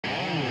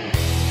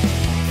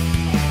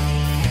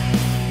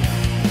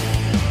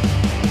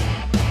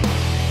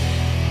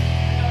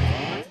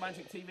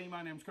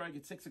my name's Craig.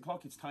 It's 6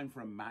 o'clock. It's time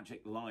for a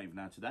Magic Live.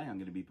 Now today I'm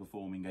going to be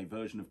performing a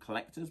version of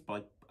Collectors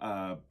by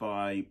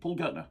Paul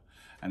Gertner,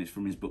 and it's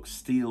from his book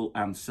Steel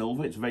and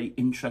Silver. It's a very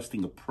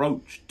interesting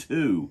approach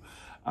to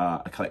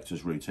a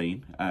collector's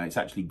routine. It's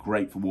actually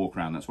great for walk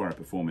around. That's where I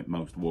perform it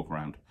most, walk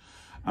around.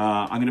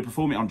 I'm going to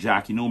perform it on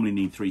Jack. You normally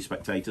need 3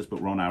 spectators,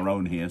 but we're on our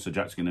own here, so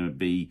Jack's going to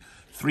be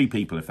 3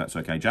 people, if that's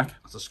okay, Jack.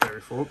 That's a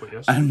scary thought, but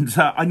yes. And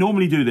I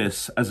normally do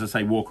this, as I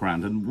say, walk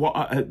around. And what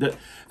the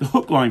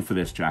hook line for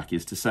this, Jack,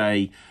 is to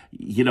say,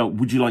 you know,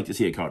 would you like to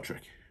see a card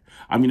trick?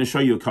 I'm going to show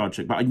you a card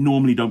trick, but I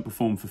normally don't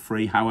perform for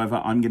free.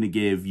 However, I'm going to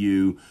give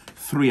you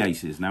 3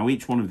 aces. Now,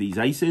 each one of these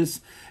aces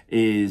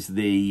is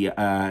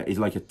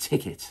like a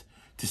ticket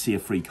to see a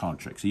free card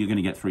trick. So you're going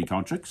to get 3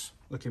 card tricks.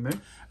 Look at me.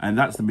 And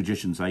that's the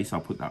Magician's Ace.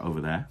 I'll put that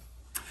over there.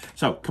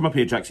 So come up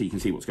here, Jack, so you can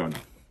see what's going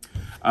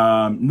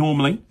on.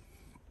 Normally,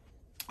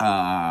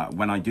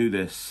 when I do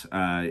this,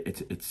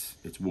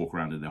 it's walk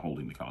around and they're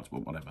holding the cards,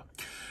 but whatever.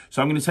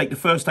 So I'm going to take the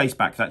first ace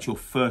back. That's your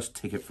first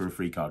ticket for a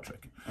free card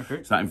trick.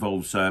 Okay. So that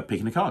involves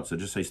picking a card. So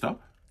just say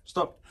stop.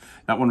 Stop.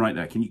 That one right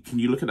there. Can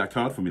you look at that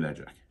card for me there,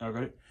 Jack? I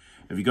got it.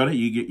 Have you got it?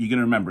 You're going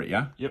to remember it,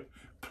 yeah? Yep.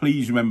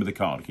 Please remember the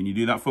card. Can you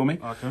do that for me?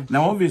 Okay.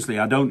 Now, obviously,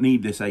 I don't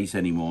need this ace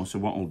anymore, so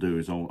what I'll do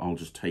is I'll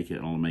just take it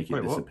and I'll make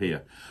it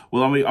disappear. What?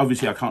 Well, I mean,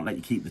 obviously, I can't let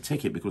you keep the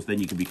ticket because then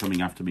you could be coming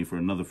after me for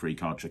another free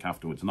card trick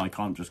afterwards, and I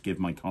can't just give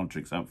my card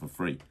tricks out for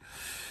free.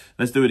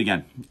 Let's do it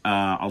again.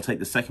 I'll take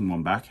the second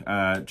one back.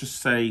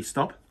 Just say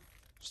stop.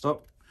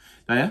 Stop.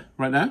 There,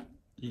 right there.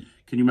 Yeah.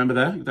 Can you remember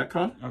that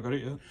card? I got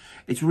it, yeah.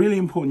 It's really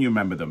important you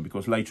remember them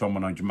because later on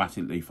when I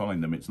dramatically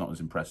find them, it's not as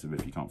impressive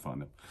if you can't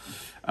find them.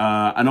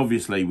 And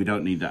obviously, we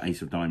don't need that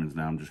ace of diamonds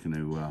now. I'm just going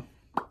to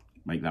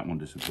make that one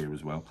disappear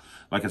as well.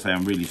 Like I say,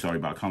 I'm really sorry,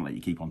 but I can't let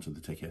you keep onto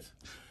the ticket.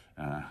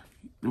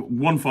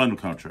 One final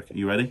card trick. Are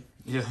you ready?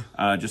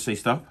 Yeah. Just say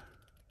stop.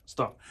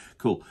 Stop.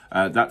 Cool.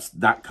 That's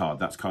that card.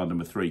 That's card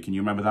number 3. Can you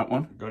remember that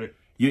one? Got it.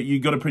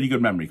 You got a pretty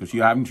good memory because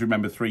you're having to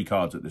remember 3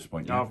 cards at this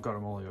point. Yeah, I've got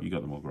them all. Yeah. You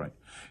got them all, great.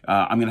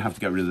 I'm going to have to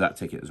get rid of that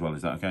ticket as well.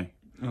 Is that okay?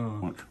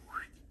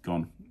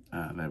 Gone.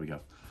 There we go.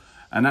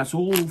 And that's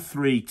all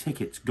 3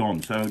 tickets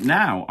gone. So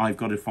now I've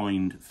got to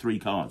find 3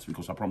 cards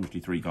because I promised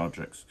you 3 card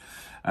tricks.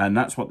 And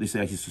that's what this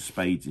ace of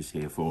spades is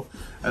here for.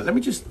 Let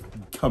me just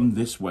come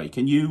this way.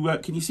 Can you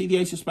see the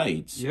ace of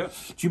spades? Yeah.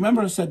 Do you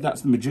remember I said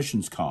that's the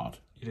magician's card?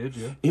 You did,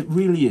 yeah. It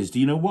really is. Do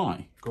you know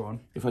why? Go on.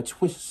 If I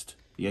twist,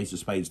 the ace of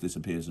spades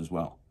disappears as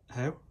well.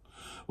 How?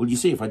 Well, you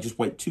see, if I just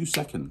wait 2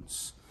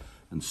 seconds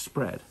and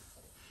spread,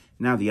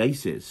 now the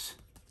aces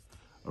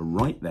are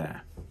right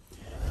there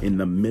in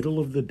the middle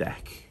of the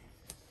deck.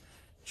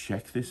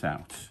 Check this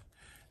out.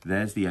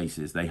 There's the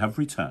aces. They have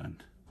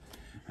returned,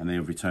 and they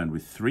have returned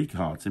with 3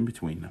 cards in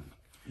between them.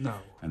 No.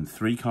 And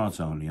 3 cards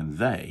only, and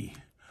they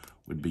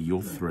would be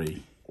your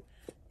 3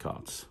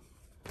 cards.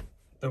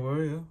 They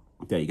were, yeah.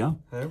 There you go.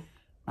 How?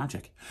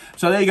 Magic.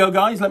 So there you go,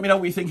 guys. Let me know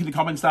what you think in the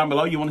comments down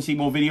below. You want to see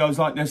more videos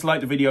like this,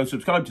 like the video,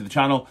 subscribe to the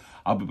channel.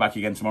 I'll be back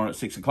again tomorrow at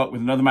 6 o'clock with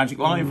another Magic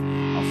Live.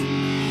 I'll see you.